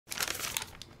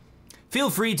Feel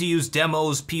free to use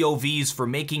demos, POVs for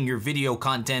making your video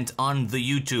content on the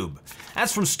YouTube.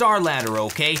 That's from StarLadder,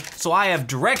 okay? So I have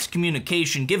direct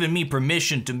communication giving me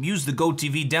permission to use the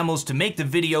GoTV demos to make the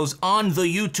videos on the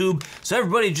YouTube, so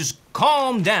everybody just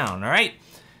calm down, all right?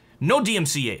 No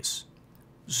DMCAs.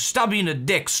 Stop being a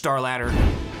dick, StarLadder.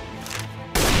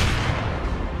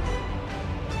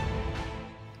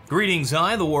 Greetings,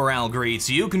 TheWarOwl greets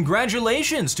you.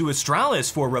 Congratulations to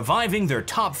Astralis for reviving their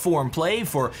top form play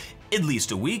for at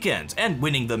least a weekend and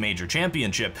winning the major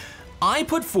championship. I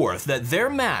put forth that their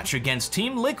match against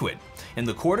Team Liquid in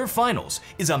the quarterfinals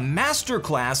is a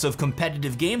masterclass of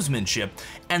competitive gamesmanship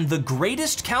and the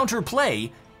greatest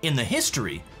counterplay in the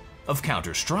history of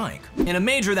Counter-Strike. In a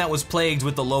major that was plagued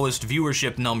with the lowest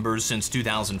viewership numbers since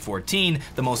 2014,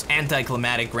 the most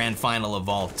anticlimactic grand final of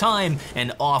all time,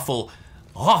 and awful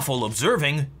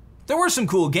observing, there were some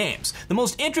cool games. The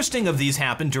most interesting of these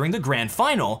happened during the grand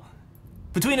final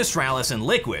between Astralis and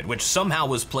Liquid, which somehow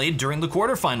was played during the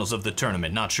quarterfinals of the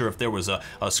tournament. Not sure if there was a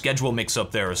schedule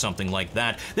mix-up there or something like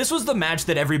that. This was the match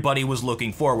that everybody was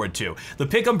looking forward to. The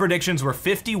pick'em predictions were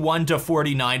 51 to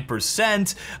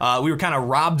 49%. We were kind of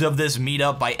robbed of this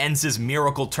meetup by ENCE's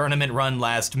miracle tournament run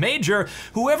last major.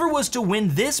 Whoever was to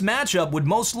win this matchup would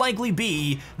most likely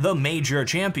be the major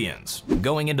champions.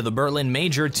 Going into the Berlin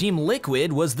major, Team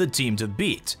Liquid was the team to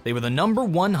beat. They were the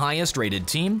 #1 highest rated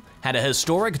team, had a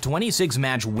historic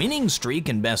 26-match winning streak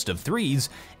in best of threes,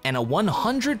 and a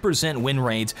 100% win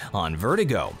rate on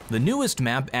Vertigo, the newest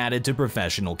map added to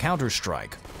professional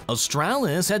Counter-Strike.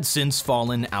 Astralis had since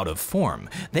fallen out of form.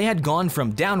 They had gone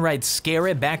from downright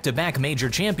scary back-to-back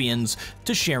major champions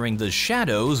to sharing the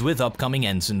shadows with upcoming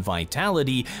Ensign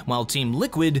Vitality, while Team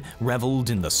Liquid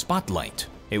reveled in the spotlight.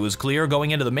 It was clear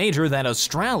going into the major that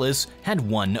Astralis had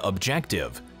one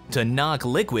objective: to knock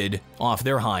Liquid off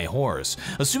their high horse.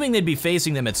 Assuming they'd be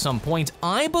facing them at some point,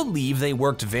 I believe they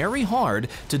worked very hard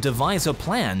to devise a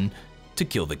plan to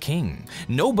kill the king.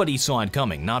 Nobody saw it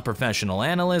coming, not professional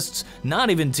analysts, not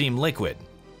even Team Liquid.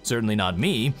 Certainly not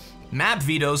me. Map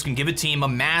vetoes can give a team a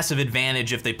massive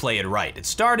advantage if they play it right. It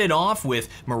started off with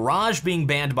Mirage being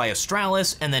banned by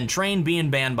Astralis and then Train being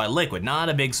banned by Liquid. Not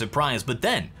a big surprise, but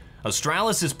then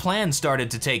Astralis' plan started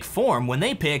to take form when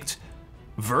they picked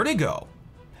Vertigo.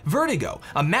 Vertigo,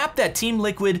 a map that Team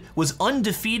Liquid was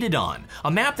undefeated on, a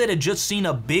map that had just seen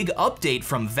a big update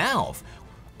from Valve.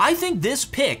 I think this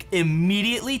pick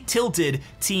immediately tilted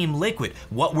Team Liquid.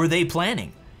 What were they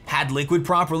planning? Had Liquid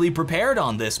properly prepared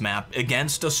on this map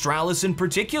against Astralis in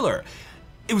particular?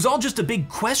 It was all just a big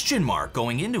question mark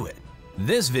going into it.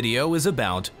 This video is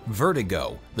about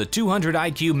Vertigo, the 200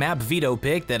 IQ map veto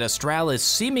pick that Astralis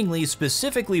seemingly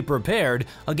specifically prepared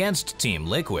against Team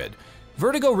Liquid.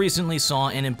 Vertigo recently saw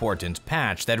an important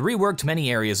patch that reworked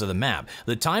many areas of the map.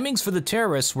 The timings for the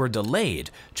terrorists were delayed,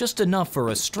 just enough for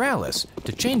Astralis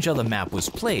to change how the map was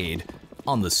played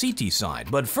on the CT side.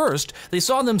 But first, they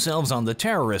saw themselves on the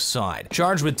terrorist side,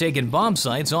 charged with taking bomb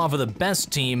sites off of the best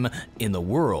team in the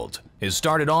world. It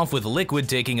started off with Liquid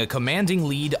taking a commanding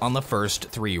lead on the first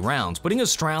 3 rounds, putting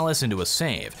Astralis into a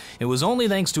save. It was only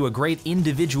thanks to a great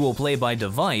individual play by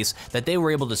Device that they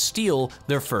were able to steal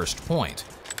their first point.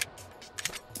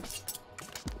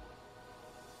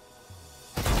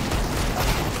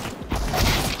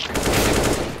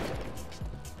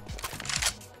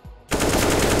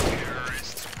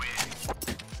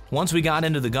 Once we got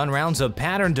into the gun rounds, a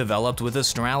pattern developed with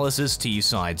Astralis'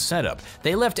 T-side setup.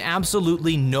 They left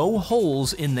absolutely no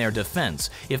holes in their defense.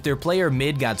 If their player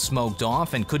mid got smoked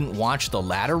off and couldn't watch the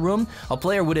ladder room, a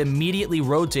player would immediately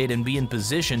rotate and be in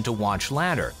position to watch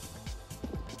ladder.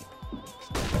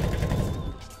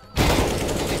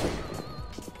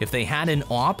 If they had an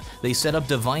AWP, they set up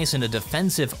Device in a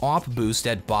defensive AWP boost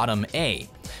at bottom A.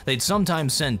 They'd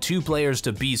sometimes send 2 players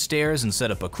to B stairs and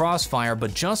set up a crossfire,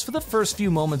 but just for the first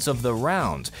few moments of the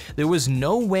round. There was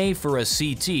no way for a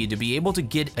CT to be able to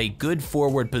get a good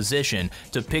forward position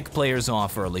to pick players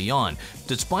off early on.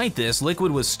 Despite this,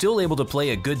 Liquid was still able to play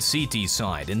a good CT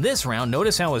side. In this round,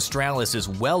 notice how Astralis is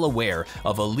well aware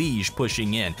of Elige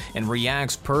pushing in and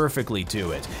reacts perfectly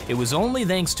to it. It was only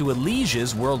thanks to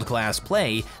Elige's world-class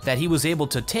play that he was able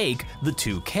to take the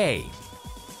 2K.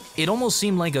 It almost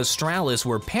seemed like Astralis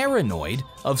were paranoid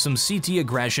of some CT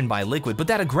aggression by Liquid, but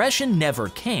that aggression never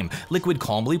came. Liquid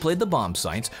calmly played the bomb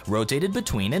sites, rotated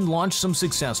between, and launched some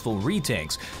successful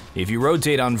retakes. If you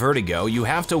rotate on Vertigo, you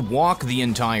have to walk the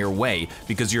entire way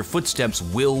because your footsteps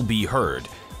will be heard.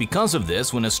 Because of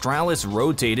this, when Astralis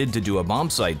rotated to do a bomb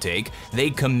site take, they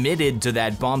committed to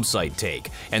that bomb site take,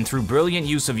 and through brilliant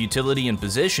use of utility and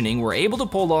positioning, were able to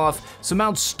pull off some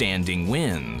outstanding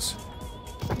wins.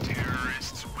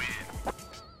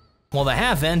 While the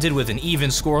half ended with an even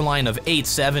scoreline of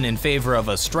 8-7 in favor of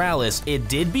Astralis, it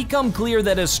did become clear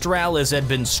that Astralis had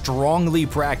been strongly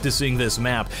practicing this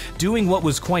map, doing what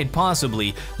was quite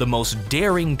possibly the most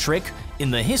daring trick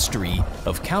in the history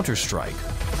of Counter-Strike.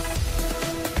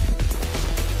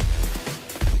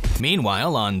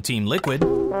 Meanwhile, on Team Liquid,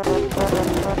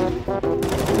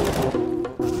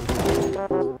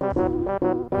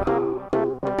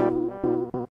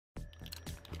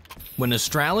 when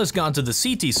Astralis got to the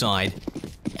CT side,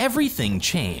 everything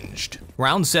changed.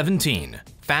 Round 17,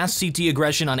 fast CT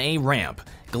aggression on A ramp.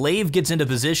 Glaive gets into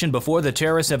position before the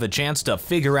terrorists have a chance to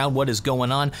figure out what is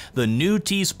going on. The new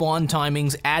T-spawn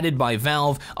timings added by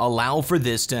Valve allow for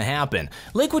this to happen.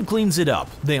 Liquid cleans it up.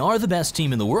 They are the best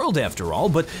team in the world after all,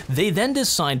 but they then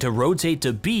decide to rotate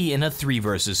to B in a 3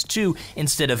 versus 2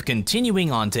 instead of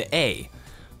continuing on to A.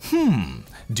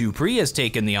 Dupree has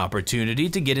taken the opportunity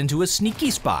to get into a sneaky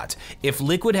spot. If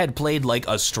Liquid had played like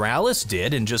Astralis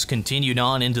did and just continued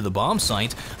on into the bomb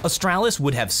site, Astralis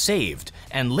would have saved,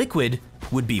 and Liquid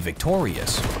would be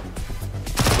victorious.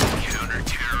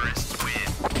 Counter-terrorists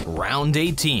win. Round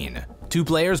 18. 2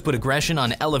 players put aggression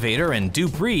on elevator and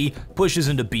Dupree pushes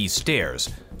into B stairs.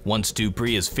 Once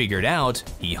Dupree is figured out,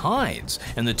 he hides,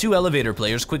 and the 2 elevator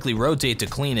players quickly rotate to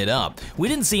clean it up. We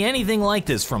didn't see anything like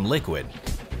this from Liquid.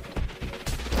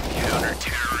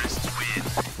 Counter-terrorists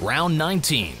win. Round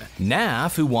 19.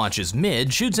 Naf, who watches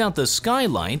mid, shoots out the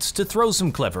skylights to throw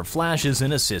some clever flashes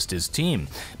and assist his team.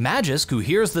 Magisk, who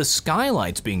hears the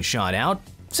skylights being shot out,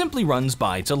 simply runs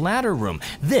by to ladder room.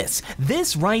 This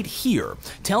right here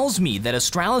tells me that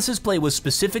Astralis' play was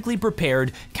specifically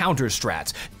prepared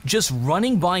counter-strats. Just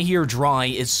running by here dry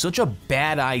is such a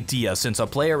bad idea since a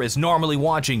player is normally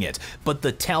watching it, but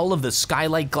the tell of the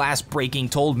skylight glass breaking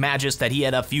told Magisk that he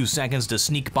had a few seconds to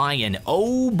sneak by, and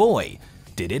oh boy,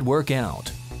 did it work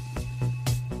out.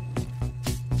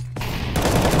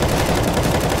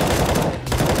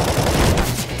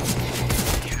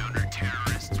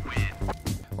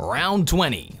 Round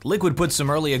 20. Liquid puts some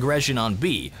early aggression on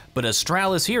B, but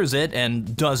Astralis hears it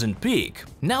and doesn't peek.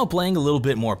 Now playing a little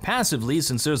bit more passively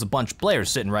since there's a bunch of players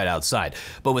sitting right outside.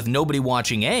 But with nobody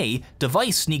watching A,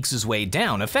 Device sneaks his way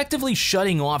down, effectively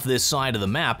shutting off this side of the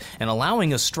map and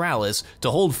allowing Astralis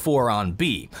to hold 4 on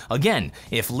B. Again,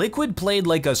 if Liquid played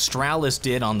like Astralis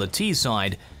did on the T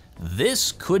side,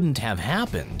 this couldn't have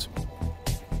happened.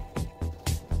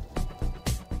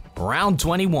 Round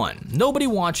 21. Nobody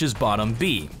watches bottom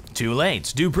B. Too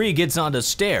late. Dupree gets onto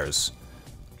stairs.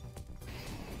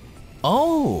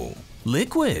 Oh,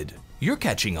 Liquid, you're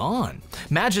catching on.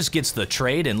 Magisk gets the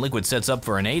trade and Liquid sets up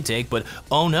for an A take, but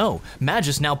oh no,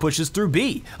 Magisk now pushes through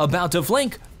B, about to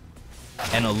flank.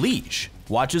 And Unleash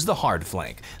watches the hard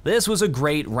flank. This was a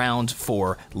great round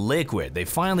for Liquid. They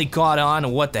finally caught on to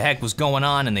what the heck was going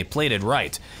on and they played it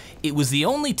right. It was the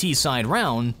only T-side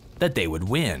round that they would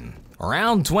win.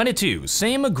 Round 22,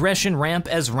 same aggression ramp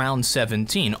as round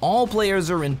 17. All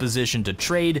players are in position to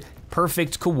trade,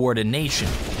 perfect coordination.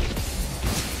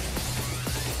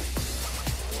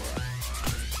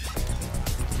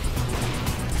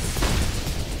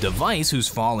 Device, who's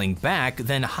falling back,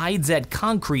 then hides at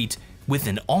concrete with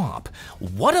an AWP.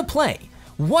 What a play!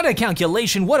 What a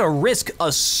calculation, what a risk.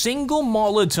 A single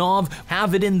Molotov,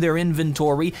 have it in their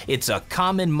inventory. It's a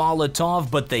common Molotov,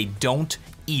 but they don't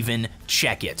even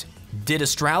check it. Did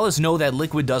Astralis know that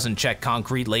Liquid doesn't check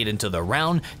concrete late into the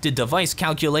round? Did Device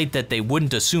calculate that they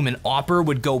wouldn't assume an AWPer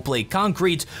would go play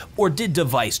concrete? Or did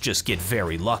Device just get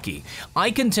very lucky?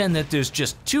 I contend that there's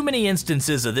just too many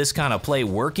instances of this kind of play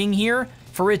working here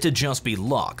for it to just be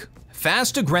luck.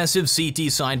 Fast, aggressive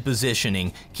CT side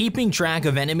positioning, keeping track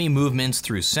of enemy movements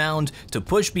through sound to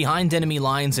push behind enemy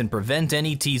lines and prevent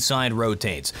any T side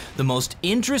rotates. The most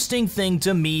interesting thing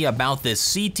to me about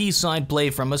this CT side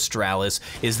play from Astralis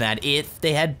is that if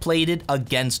they had played it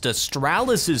against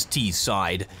Astralis' T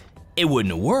side, it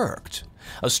wouldn't have worked.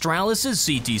 Astralis'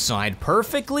 CT side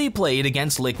perfectly played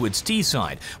against Liquid's T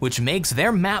side, which makes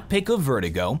their map pick of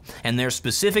Vertigo and their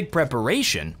specific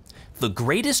preparation the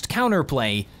greatest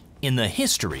counterplay in the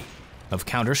history of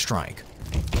Counter-Strike.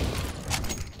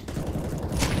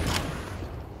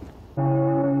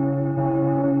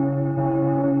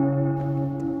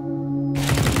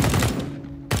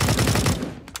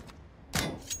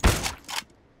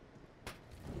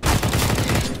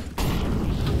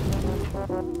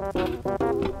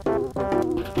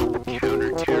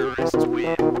 Counter-terrorists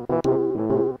win.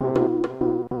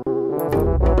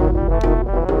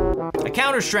 A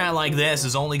counter-strat like this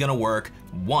is only gonna work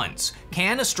once.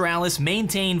 Can Astralis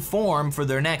maintain form for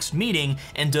their next meeting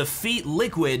and defeat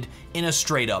Liquid in a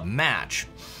straight-up match?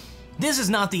 This is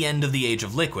not the end of the age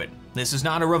of Liquid. This is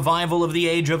not a revival of the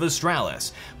age of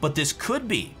Astralis, but this could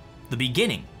be the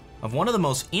beginning of one of the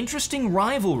most interesting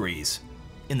rivalries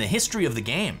in the history of the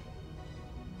game,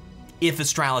 if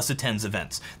Astralis attends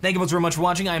events. Thank you both very much for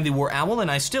watching. I am TheWarOwl, and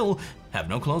I still have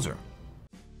no closer.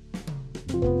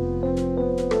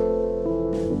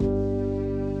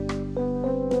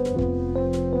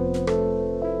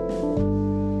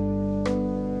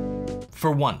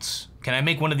 For once, can I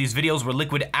make one of these videos where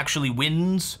Liquid actually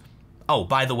wins? Oh,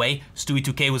 by the way,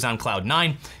 Stewie2K was on Cloud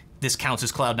 9. This counts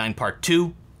as Cloud 9 Part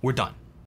 2. We're done.